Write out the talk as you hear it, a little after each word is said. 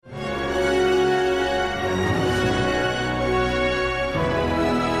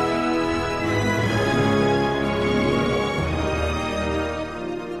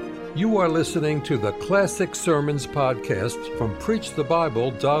are listening to the Classic Sermons podcast from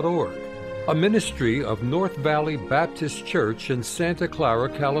PreachTheBible.org, a ministry of North Valley Baptist Church in Santa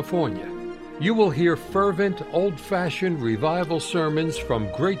Clara, California. You will hear fervent, old-fashioned revival sermons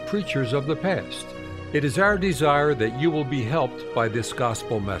from great preachers of the past. It is our desire that you will be helped by this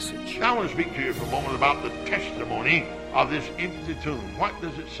gospel message. Now I want to speak to you for a moment about the testimony of this empty tomb. What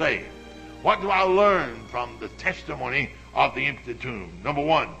does it say? What do I learn from the testimony of the empty tomb? Number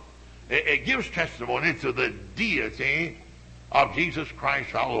one, it gives testimony to the deity of Jesus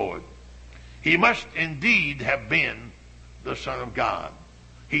Christ our Lord. He must indeed have been the Son of God.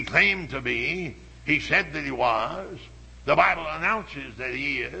 He claimed to be. He said that he was. The Bible announces that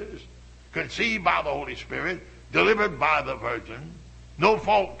he is. Conceived by the Holy Spirit, delivered by the Virgin. No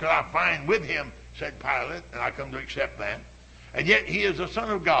fault could I find with him, said Pilate, and I come to accept that. And yet he is the Son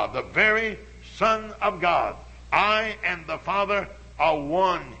of God, the very Son of God. I and the Father are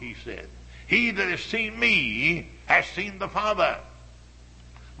one, he said. He that has seen me has seen the Father.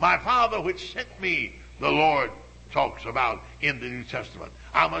 My Father which sent me, the Lord talks about in the New Testament.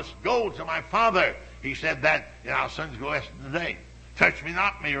 I must go to my Father. He said that in our Sunday school lesson today. Touch me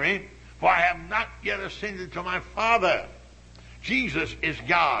not, Mary, for I have not yet ascended to my Father. Jesus is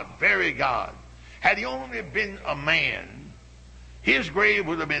God, very God. Had he only been a man, his grave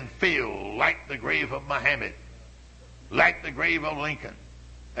would have been filled like the grave of Muhammad, like the grave of Lincoln,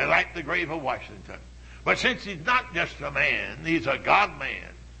 and like the grave of Washington. But since he's not just a man, he's a God-man.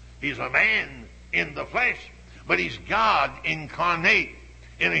 He's a man in the flesh, but he's God incarnate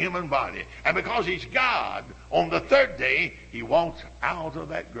in a human body. And because he's God, on the third day, he walked out of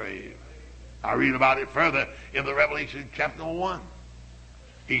that grave. I read about it further in the Revelation chapter 1.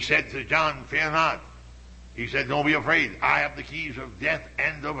 He said to John, fear not. He said, don't be afraid. I have the keys of death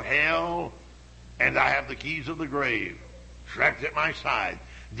and of hell, and I have the keys of the grave strapped at my side.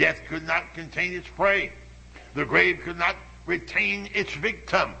 Death could not contain its prey. The grave could not retain its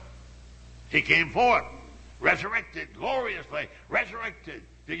victim. He came forth, resurrected, gloriously resurrected,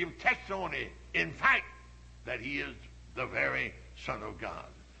 to give testimony, in fact, that he is the very Son of God.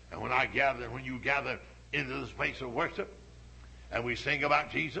 And when you gather into this place of worship, and we sing about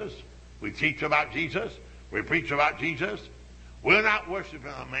Jesus, we teach about Jesus, we preach about Jesus, we're not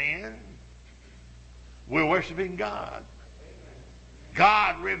worshiping a man, we're worshiping God.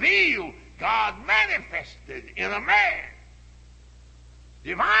 God revealed, God manifested in a man,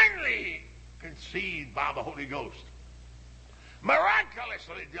 divinely conceived by the Holy Ghost,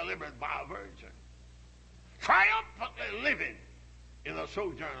 miraculously delivered by a virgin, triumphantly living in a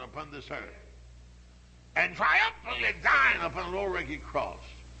sojourn upon this earth, and triumphantly dying upon a low-rugged cross,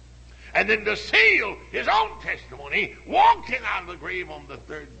 and then to seal his own testimony, walking out of the grave on the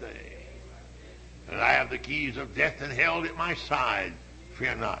third day. And I have the keys of death and hell at my side,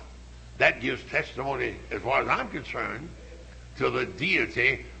 fear not. That gives testimony, as far as I'm concerned, to the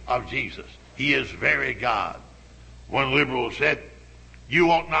deity of Jesus. He is very God. One liberal said,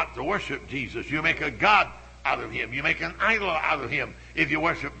 you ought not to worship Jesus. You make a God out of him. You make an idol out of him if you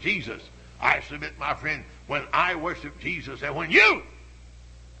worship Jesus. I submit, my friend, when I worship Jesus and when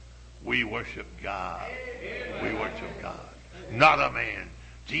we worship God. We worship God, not a man.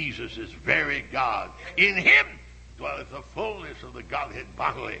 Jesus is very God. In him dwelleth the fullness of the Godhead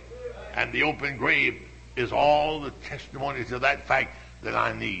bodily. And the open grave is all the testimony to that fact that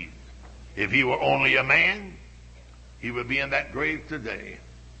I need. If he were only a man, he would be in that grave today.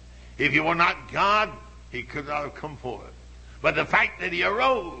 If he were not God, he could not have come forth. But the fact that he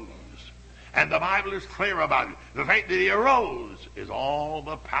arose, and the Bible is clear about it, the fact that he arose is all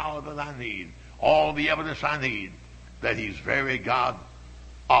the power that I need, all the evidence I need that he's very God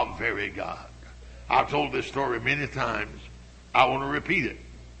of very God. I've told this story many times. I want to repeat it.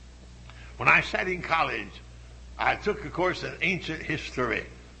 When I sat in college, I took a course in ancient history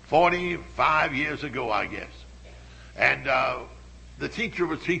 45 years ago, I guess. And the teacher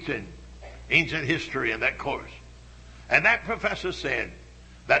was teaching ancient history in that course. And that professor said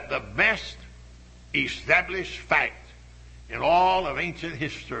that the best established fact in all of ancient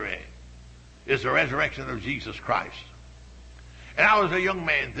history is the resurrection of Jesus Christ. And I was a young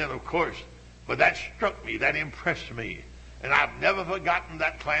man then, of course, but that struck me, that impressed me. And I've never forgotten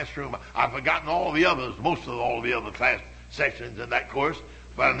that classroom. I've forgotten all the others, most of all the other class sessions in that course,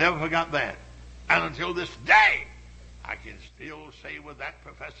 but I never forgot that. And until this day, I can still say with that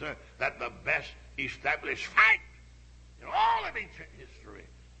professor that the best established fact in all of ancient history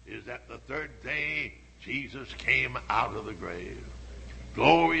is that the third day Jesus came out of the grave,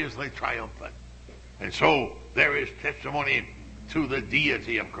 gloriously triumphant. And so there is testimony to the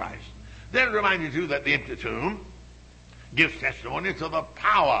deity of Christ. Then remind you too that the empty tomb gives testimony to the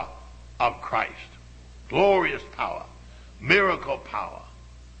power of Christ. Glorious power. Miracle power.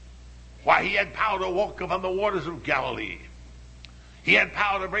 Why, he had power to walk upon the waters of Galilee. He had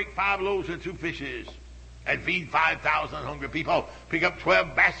power to break 5 loaves and 2 fishes and feed 5,000 hungry people, pick up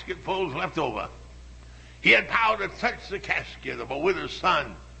 12 basketfuls left over. He had power to touch the casket of a widow's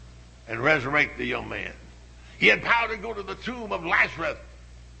son and resurrect the young man. He had power to go to the tomb of Lazarus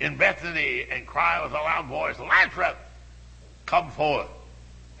in Bethany and cry with a loud voice, Lazarus, come forth.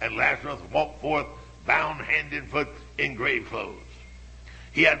 And Lazarus walked forth, bound hand and foot in grave clothes.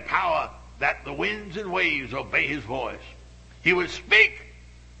 He had power that the winds and waves obey his voice. He would speak,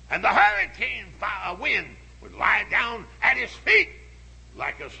 and the hurricane wind would lie down at his feet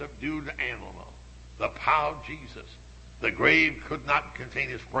like a subdued animal. The power of Jesus. The grave could not contain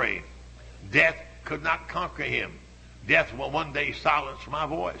his prey. Death could not conquer him. Death will one day silence my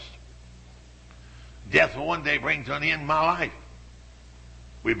voice. Death will one day bring to an end my life.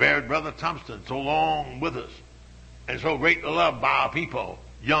 We buried Brother Thompson, so long with us, and so greatly loved by our people,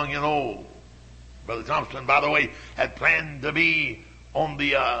 young and old. Brother Thompson, by the way, had planned to be on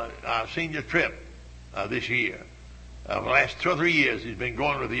the senior trip this year. For the last 2 or 3 years, he's been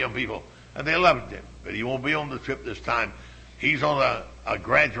going with the young people, and they loved him. But he won't be on the trip this time. He's on a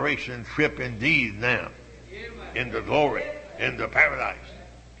graduation trip indeed now, into glory, into paradise.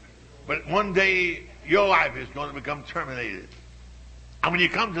 But one day, your life is going to become terminated. And when you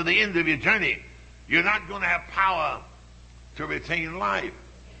come to the end of your journey, you're not going to have power to retain life.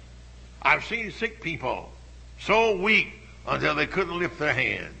 I've seen sick people so weak until they couldn't lift their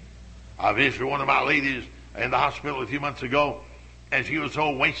hand. I visited one of my ladies in the hospital a few months ago, and she was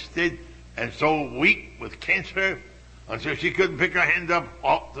so wasted and so weak with cancer until she couldn't pick her hand up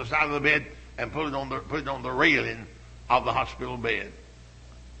off the side of the bed and put it on the railing of the hospital bed.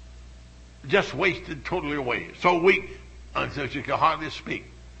 Just wasted totally away. So weak until she could hardly speak.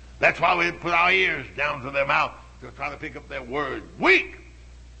 That's why we put our ears down to their mouth to try to pick up their word. Weak,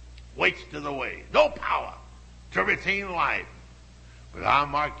 wasted away, no power to retain life. But I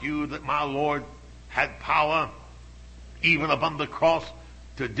mark you that my Lord had power even upon the cross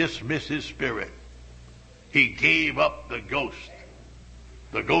to dismiss his spirit. He gave up the ghost.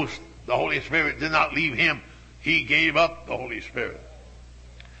 The ghost, the Holy Spirit, did not leave him. He gave up the Holy Spirit.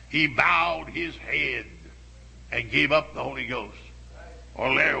 He bowed his head and gave up the Holy Ghost.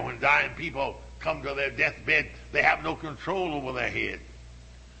 Or later, when dying people come to their deathbed, they have no control over their head.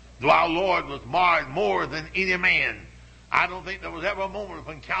 Though our Lord was marred more than any man, I don't think there was ever a moment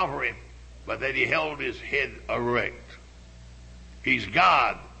upon Calvary but that he held his head erect. He's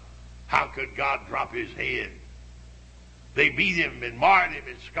God. How could God drop his head? They beat him and marred him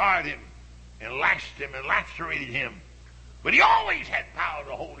and scarred him and lashed him and lacerated him. But he always had power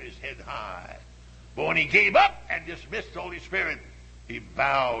to hold his head high. But when he gave up and dismissed the Holy Spirit, he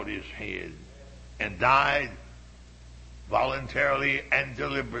bowed his head and died voluntarily and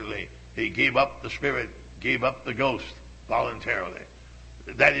deliberately. He gave up the Spirit, gave up the ghost voluntarily.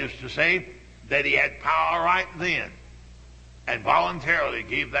 That is to say that he had power right then and voluntarily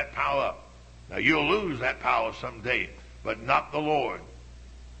gave that power up. Now you'll lose that power someday, but not the Lord.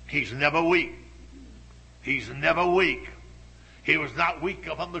 He's never weak. He's never weak. He was not weak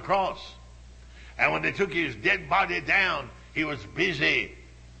upon the cross. And when they took his dead body down, he was busy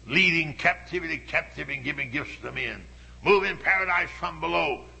leading captivity captive and giving gifts to men, moving paradise from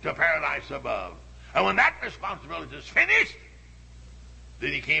below to paradise above. And when that responsibility is finished,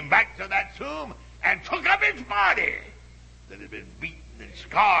 then he came back to that tomb and took up his body that had been beaten and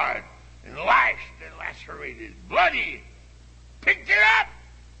scarred and lashed and lacerated, bloody, picked it up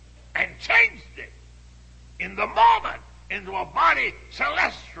and changed it in the moment into a body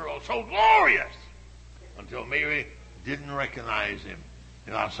celestial, so glorious, until Mary didn't recognize him.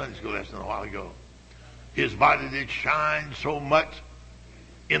 In our Sunday school lesson a while ago, his body did shine so much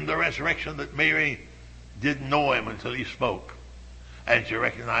in the resurrection that Mary didn't know him until he spoke, and she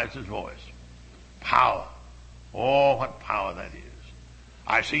recognized his voice. Power. Oh, what power that is.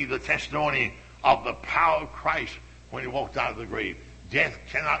 I see the testimony of the power of Christ when he walked out of the grave. Death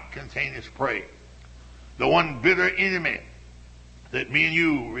cannot contain its prey. The one bitter enemy that me and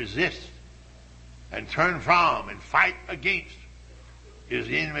you resist and turn from and fight against is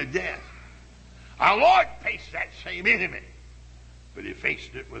the enemy of death. Our Lord faced that same enemy, but he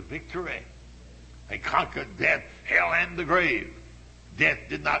faced it with victory and conquered death, hell, and the grave. Death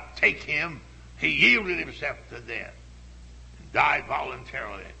did not take him. He yielded himself to death and died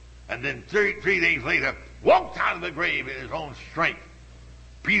voluntarily. And then three days later, walked out of the grave in his own strength.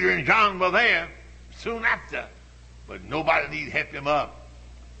 Peter and John were there soon after, but nobody need help him up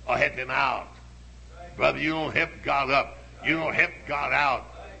or help him out. Brother, you don't help God up. You don't help God out.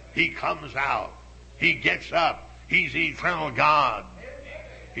 He comes out. He gets up. He's the eternal God.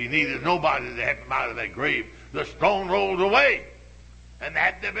 He needed nobody to help him out of that grave. The stone rolled away. And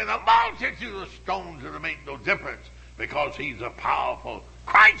had there been a multitude of stones, it would make no difference, because he's a powerful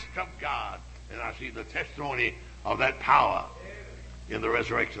Christ of God. And I see the testimony of that power in the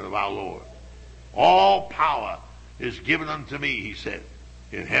resurrection of our Lord. All power is given unto me, he said,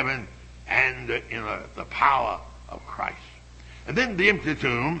 in heaven and in the power of Christ. And then the empty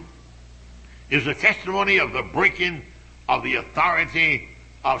tomb is a testimony of the breaking of the authority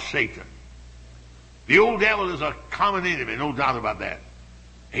of Satan. The old devil is a common enemy, no doubt about that.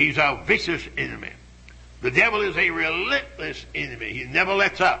 He's a vicious enemy. The devil is a relentless enemy. He never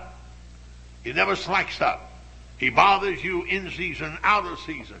lets up. He never slacks up. He bothers you in season, out of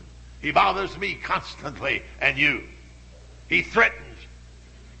season. He bothers me constantly and you. He threatens.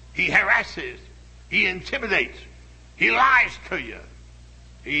 He harasses. He intimidates. He lies to you.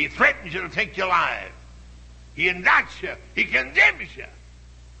 He threatens you to take your life. He indicts you. He condemns you.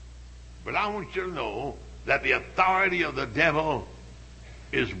 But I want you to know that the authority of the devil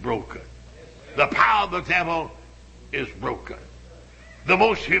is broken. The power of the devil is broken. The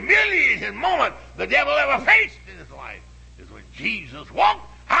most humiliating moment the devil ever faced in his life is when Jesus walked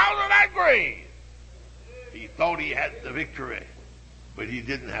out of that grave. He thought he had the victory, but he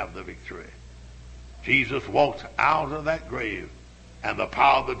didn't have the victory. Jesus walked out of that grave, and the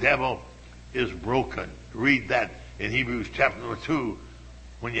power of the devil is broken. Read that in Hebrews chapter number 2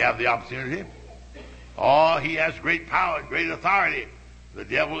 when you have the opportunity. Oh, he has great power and great authority. The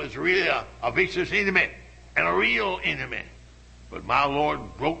devil is really a vicious enemy and a real enemy. But my Lord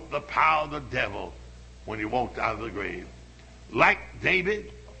broke the power of the devil when he walked out of the grave. Like David,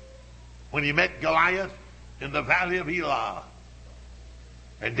 when he met Goliath in the valley of Elah.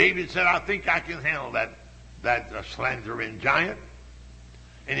 And David said, I think I can handle that slandering giant.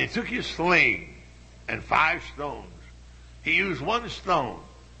 And he took his sling and 5 stones. He used 1 stone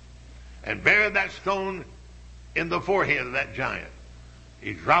and buried that stone in the forehead of that giant.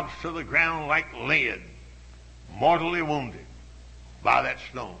 He drops to the ground like lead, mortally wounded by that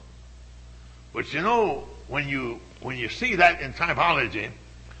stone. But you know, when you see that in typology,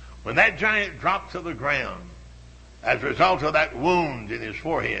 when that giant dropped to the ground as a result of that wound in his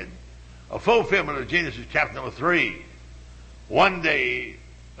forehead, a fulfillment of Genesis chapter number 3. One day,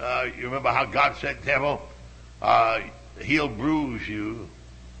 you remember how God said, devil, he'll bruise you,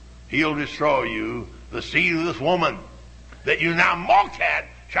 he'll destroy you, the seed of this woman that you now mock at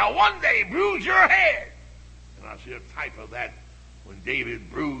shall one day bruise your head. And I see a type of that when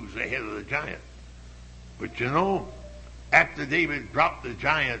David bruised the head of the giant. But you know, after David dropped the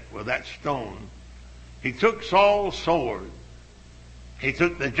giant with that stone, he took Saul's sword. He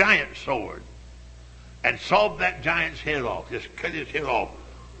took the giant's sword and sawed that giant's head off, just cut his head off,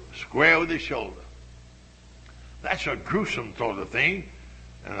 square with his shoulder. That's a gruesome sort of thing,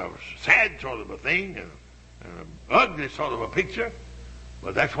 and a sad sort of a thing, and an ugly sort of a picture,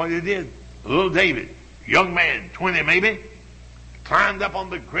 but that's what he did. Little David, young man, 20 maybe, climbed up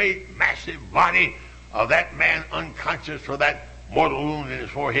on the great, massive body of that man unconscious for that mortal wound in his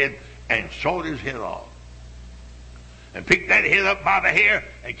forehead and sawed his head off. And picked that head up by the hair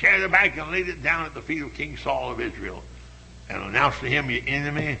and carried it back and laid it down at the feet of King Saul of Israel and announced to him, your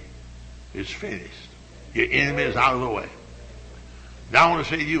enemy is finished. Your enemy is out of the way. Now I want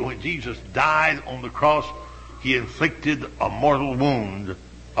to say to you, when Jesus died on the cross, he inflicted a mortal wound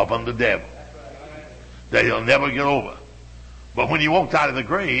upon the devil that he'll never get over. But when he walked out of the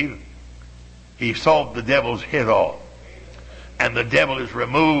grave, he sawed the devil's head off. And the devil is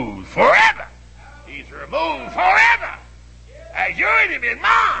removed forever. He's removed forever. As your enemy and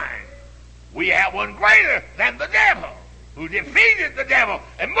mine, we have one greater than the devil, who defeated the devil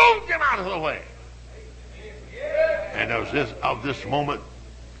and moved him out of the way. And of this moment,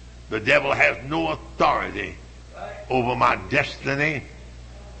 the devil has no authority over my destiny,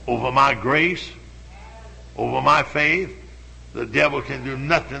 over my grace, over my faith. The devil can do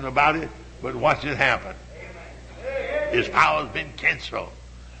nothing about it but watch it happen. His power has been canceled.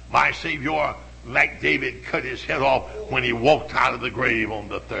 My Savior, like David, cut his head off when he walked out of the grave on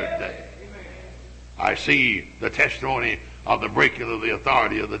the 3rd day. I see the testimony of the breaking of the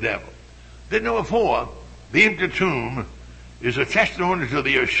authority of the devil. Then number 4, the empty tomb is a testimony to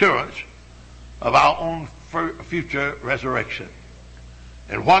the assurance of our own future resurrection.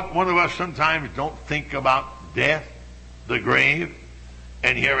 And what one of us sometimes don't think about death, the grave,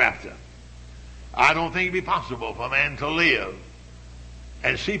 and hereafter. I don't think it'd be possible for a man to live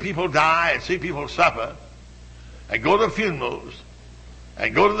and see people die and see people suffer and go to funerals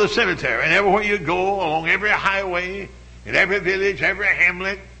and go to the cemetery, and everywhere you go, along every highway, in every village, every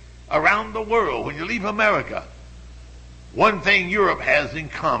hamlet, around the world, when you leave America, one thing Europe has in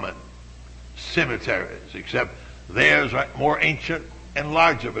common: cemeteries, except theirs are more ancient and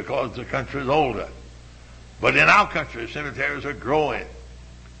larger because the country is older. But in our country, cemeteries are growing.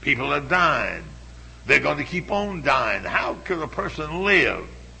 People are dying. They're going to keep on dying. How could a person live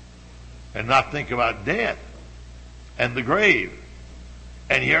and not think about death and the grave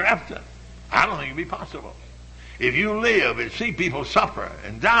and hereafter? I don't think it'd be possible. If you live and see people suffer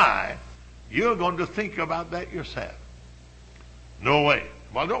and die, you're going to think about that yourself. No way.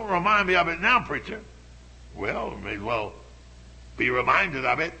 Well, don't remind me of it now, preacher. Well, may as well be reminded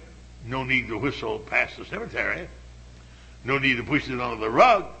of it. No need to whistle past the cemetery. No need to push it under the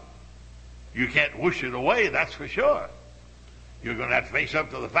rug. You can't wish it away, that's for sure. You're going to have to face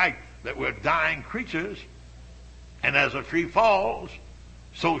up to the fact that we're dying creatures, and as a tree falls,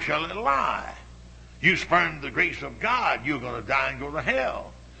 so shall it lie. You spurn the grace of God, you're going to die and go to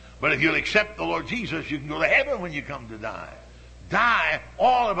hell. But if you'll accept the Lord Jesus, you can go to heaven when you come to die. Die,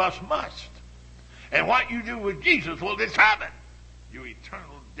 all of us must. And what you do with Jesus will determine your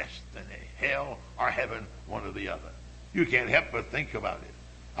eternal destiny, hell or heaven, one or the other. You can't help but think about it.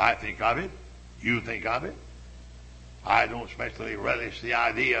 I think of it. You think of it. I don't especially relish the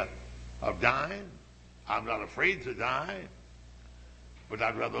idea of dying. I'm not afraid to die. But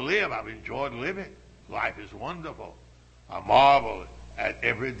I'd rather live. I've enjoyed living. Life is wonderful. I marvel at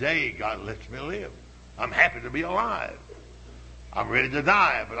every day God lets me live. I'm happy to be alive. I'm ready to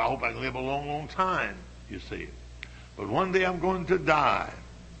die, but I hope I can live a long, long time, you see. But one day I'm going to die.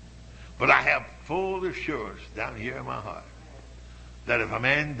 But I have full assurance down here in my heart that if a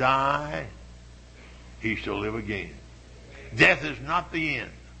man die, he shall live again. Death is not the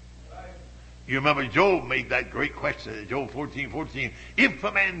end. You remember Job made that great question in Job 14:14. If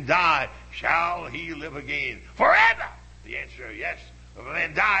a man die, shall he live again? Forever. The answer is yes. If a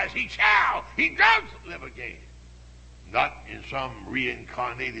man dies, he shall. He does live again. Not in some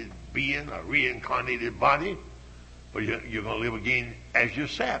reincarnated being, a reincarnated body, but you're going to live again as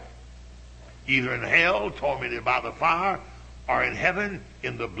yourself. Either in hell, tormented by the fire, or in heaven,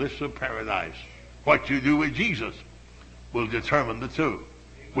 in the bliss of paradise. What you do with Jesus will determine the two.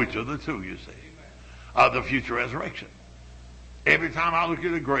 Which of the two, you see? The future resurrection. Every time I look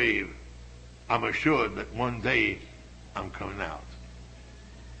at a grave, I'm assured that one day I'm coming out.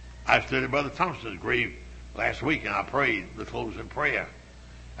 I studied Brother Thompson's grave last week, and I prayed the closing prayer.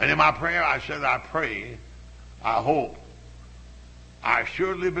 And in my prayer, I said, I pray, I hope, I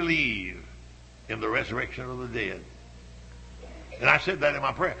surely believe in the resurrection of the dead. And I said that in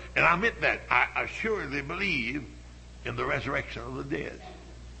my prayer. And I meant that. I assuredly believe in the resurrection of the dead.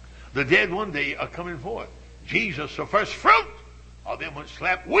 The dead one day are coming forth. Jesus, the first fruit of them which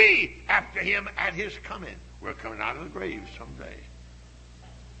slept, we after him at his coming. We're coming out of the grave someday.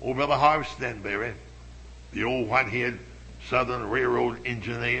 Old Brother Harv Stanberry, the old white-haired Southern Railroad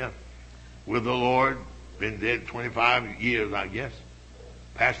engineer with the Lord, been dead 25 years, I guess,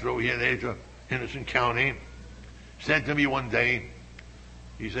 pastored over here in the edge of Henderson County, said to me one day,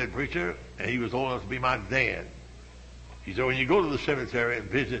 he said, preacher, and he was old enough to be my dad. He said, when you go to the cemetery and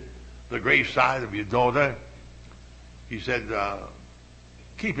visit the graveside of your daughter, he said,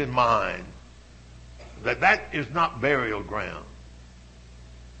 keep in mind that that is not burial ground.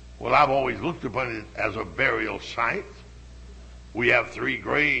 Well, I've always looked upon it as a burial site. We have 3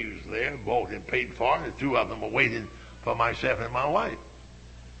 graves there, bought and paid for, and 2 of them are waiting for myself and my wife.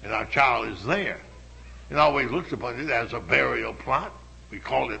 And our child is there. And I always looked upon it as a burial plot. We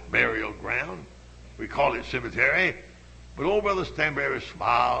call it burial ground. We call it cemetery. But old Brother Stanberry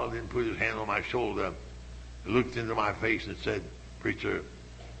smiled and put his hand on my shoulder, looked into my face and said, preacher,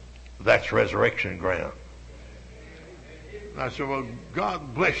 that's resurrection ground. And I said, well,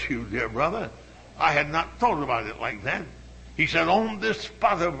 God bless you, dear brother. I had not thought about it like that. He said, on this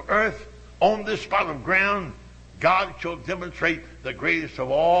spot of earth, on this spot of ground, God shall demonstrate the greatest of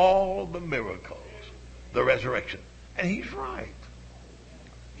all the miracles, the resurrection. And he's right.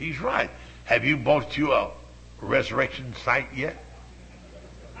 He's right. Have you bought you a resurrection site yet?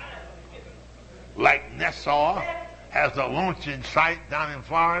 Like Nassau has a launching site down in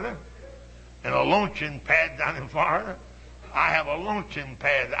Florida and a launching pad down in Florida. I have a launching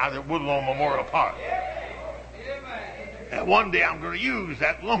pad out at Woodlawn Memorial Park. And one day I'm going to use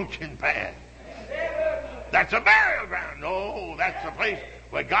that launching pad. That's a burial ground. No, that's the place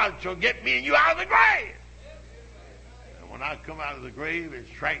where God shall get me and you out of the grave. And when I come out of the grave and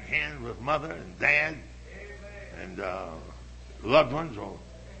strike hands with mother and dad and loved ones,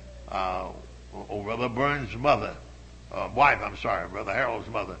 or Brother Burns' mother, wife, I'm sorry, Brother Harold's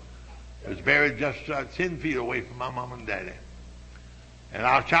mother, was buried just 10 feet away from my mom and daddy. and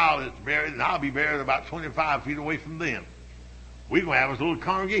our child is buried, and I'll be buried about 25 feet away from them. We're going to have a little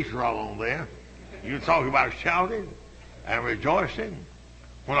congregation right on there. You talk about shouting and rejoicing.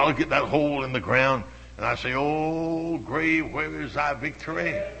 When I look at that hole in the ground, and I say, "Oh, grave, where is thy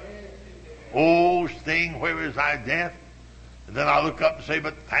victory? Oh, sting, where is thy death?" And then I look up and say,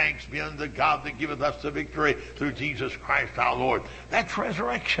 "But thanks be unto God that giveth us the victory through Jesus Christ our Lord." That's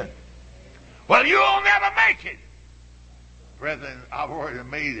resurrection. Well, you'll never make it. Brethren, I've already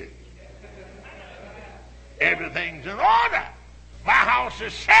made it. Everything's in order. My house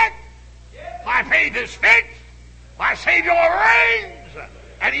is set. My faith is fixed. My Savior reigns.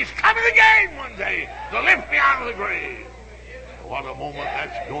 And he's coming again one day to lift me out of the grave. What a moment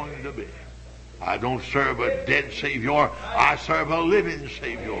that's going to be. I don't serve a dead Savior. I serve a living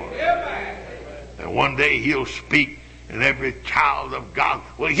Savior. And one day he'll speak, and every child of God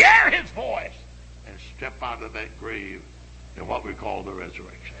will hear his voice and step out of that grave in what we call the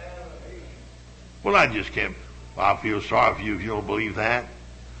resurrection. Well, I just can't. I feel sorry for you if you don't believe that.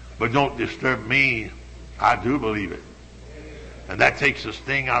 But don't disturb me. I do believe it. And that takes the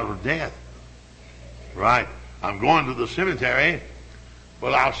sting out of death. Right. I'm going to the cemetery,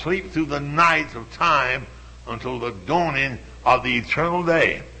 but I'll sleep through the night of time until the dawning of the eternal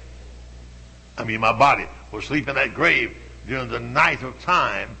day. I mean, my body will sleep in that grave during the night of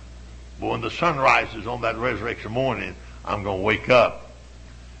time, but when the sun rises on that resurrection morning, I'm going to wake up,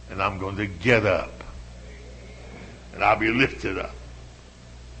 and I'm going to get up, and I'll be lifted up.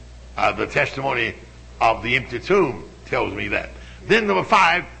 The testimony of the empty tomb tells me that. Then number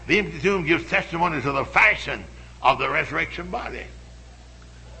 5, the empty tomb gives testimony to the fashion of the resurrection body.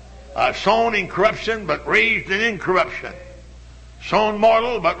 Sown in corruption, but raised in incorruption. Sown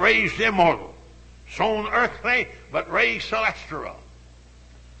mortal, but raised immortal. Sown earthly, but raised celestial.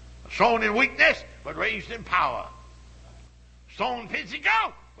 Sown in weakness, but raised in power. Sown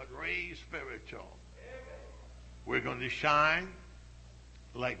physical, but raised spiritual. We're going to shine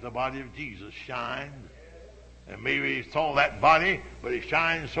like the body of Jesus shined. And maybe he saw that body, but he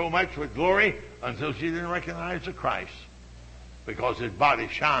shined so much with glory until she didn't recognize the Christ. Because his body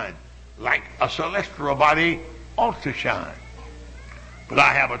shined like a celestial body ought to shine. But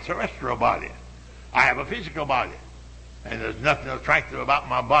I have a terrestrial body. I have a physical body. And there's nothing attractive about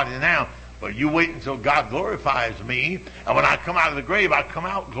my body now. But you wait until God glorifies me. And when I come out of the grave, I come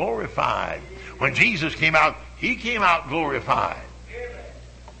out glorified. When Jesus came out, he came out glorified. Yes,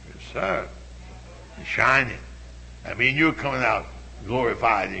 sir. And shining. I mean, you're coming out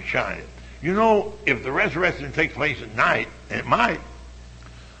glorified and shining. You know, if the resurrection takes place at night, and it might,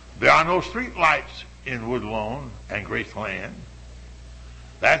 there are no street lights in Woodlawn and Graceland.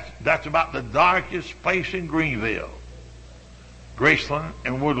 That's about the darkest place in Greenville. Graceland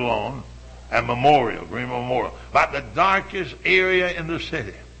and Woodlawn and Memorial, Greenville Memorial. About the darkest area in the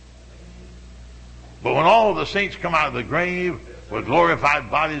city. But when all of the saints come out of the grave with glorified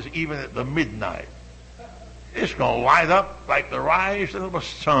bodies, even at the midnight, it's going to light up like the rise of the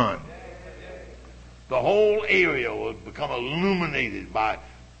sun. The whole area will become illuminated by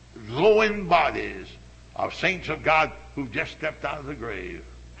glowing bodies of saints of God who've just stepped out of the grave.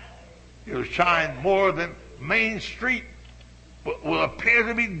 It'll shine more than Main Street, but will appear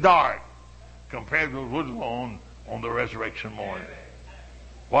to be dark compared with Woodlawn on the resurrection morning.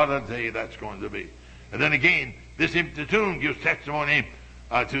 What a day that's going to be. And then again, this empty tomb gives testimony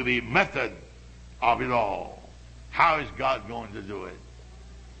to the method of it all. How is God going to do it?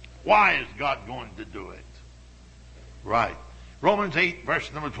 Why is God going to do it? Right. Romans 8,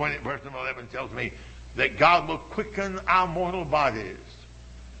 verse number 20, verse number 11 tells me that God will quicken our mortal bodies.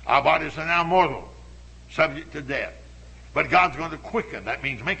 Our bodies are now mortal, subject to death. But God's going to quicken. That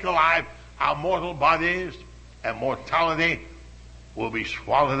means make alive our mortal bodies, and mortality will be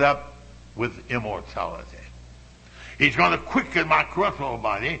swallowed up with immortality. He's going to quicken my corruptible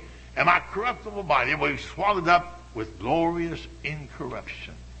body, and my corruptible body will be swallowed up with glorious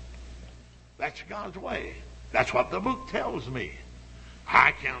incorruption. That's God's way. That's what the book tells me.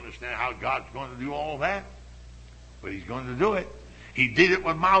 I can't understand how God's going to do all that, but he's going to do it. He did it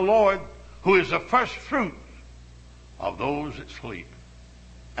with my Lord, who is the first fruit of those that sleep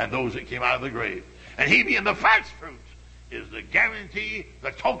and those that came out of the grave. And he being the first fruits is the guarantee,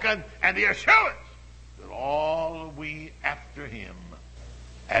 the token, and the assurance that all we after him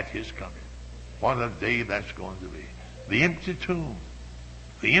at his coming. What a day that's going to be. The empty tomb.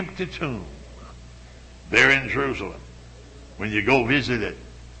 The empty tomb. There in Jerusalem. When you go visit it,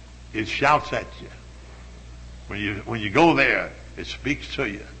 it shouts at you. When you go there, it speaks to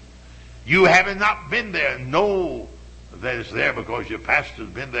you. You having not been there, know that it's there because your pastor's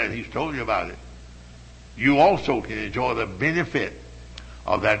been there and he's told you about it. You also can enjoy the benefit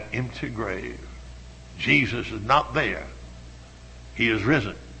of that empty grave. Jesus is not there. He is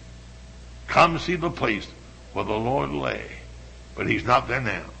risen. Come see the place where the Lord lay. But he's not there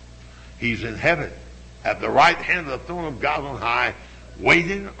now. He's in heaven at the right hand of the throne of God on high,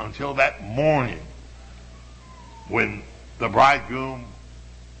 waiting until that morning when the bridegroom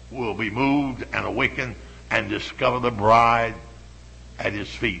will be moved and awakened and discover the bride at his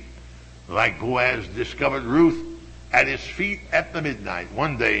feet. Like Boaz discovered Ruth at his feet at the midnight.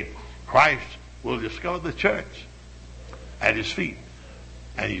 One day, Christ will discover the church at his feet.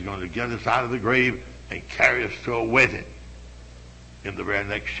 And he's going to get us out of the grave and carry us to a wedding in the very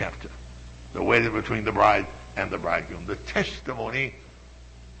next chapter. The wedding between the bride and the bridegroom. The testimony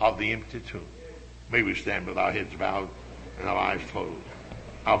of the empty tomb. May we stand with our heads bowed and our eyes closed.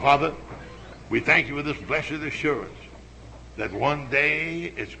 Our Father, we thank you for this blessed assurance that one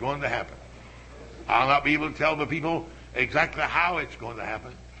day it's going to happen. I'll not be able to tell the people exactly how it's going to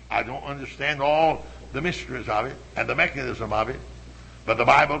happen. I don't understand all the mysteries of it and the mechanism of it. But the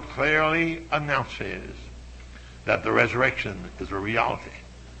Bible clearly announces that the resurrection is a reality.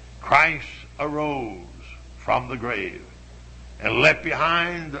 Christ arose from the grave and left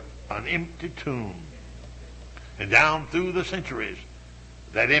behind an empty tomb. And down through the centuries,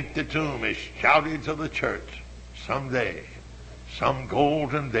 that empty tomb is shouted to the church, someday, some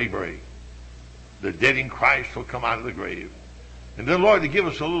golden daybreak, the dead in Christ will come out of the grave. And then, Lord, to give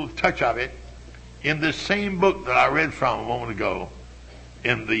us a little touch of it, in this same book that I read from a moment ago,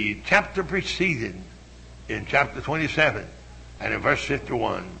 in the chapter preceding, in chapter 27 and in verse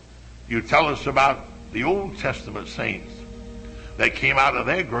 51, you tell us about the Old Testament saints that came out of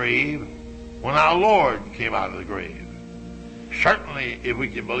their grave when our Lord came out of the grave. Certainly, if we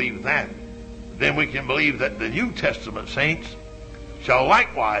can believe that, then we can believe that the New Testament saints shall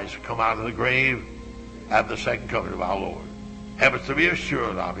likewise come out of the grave at the second coming of our Lord. Help us to be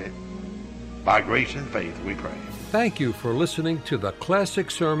assured of it. By grace and faith, we pray. Thank you for listening to the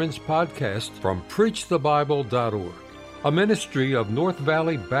Classic Sermons podcast from PreachTheBible.org, a ministry of North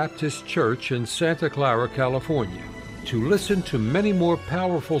Valley Baptist Church in Santa Clara, California. To listen to many more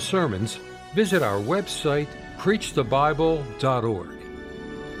powerful sermons, visit our website, PreachTheBible.org.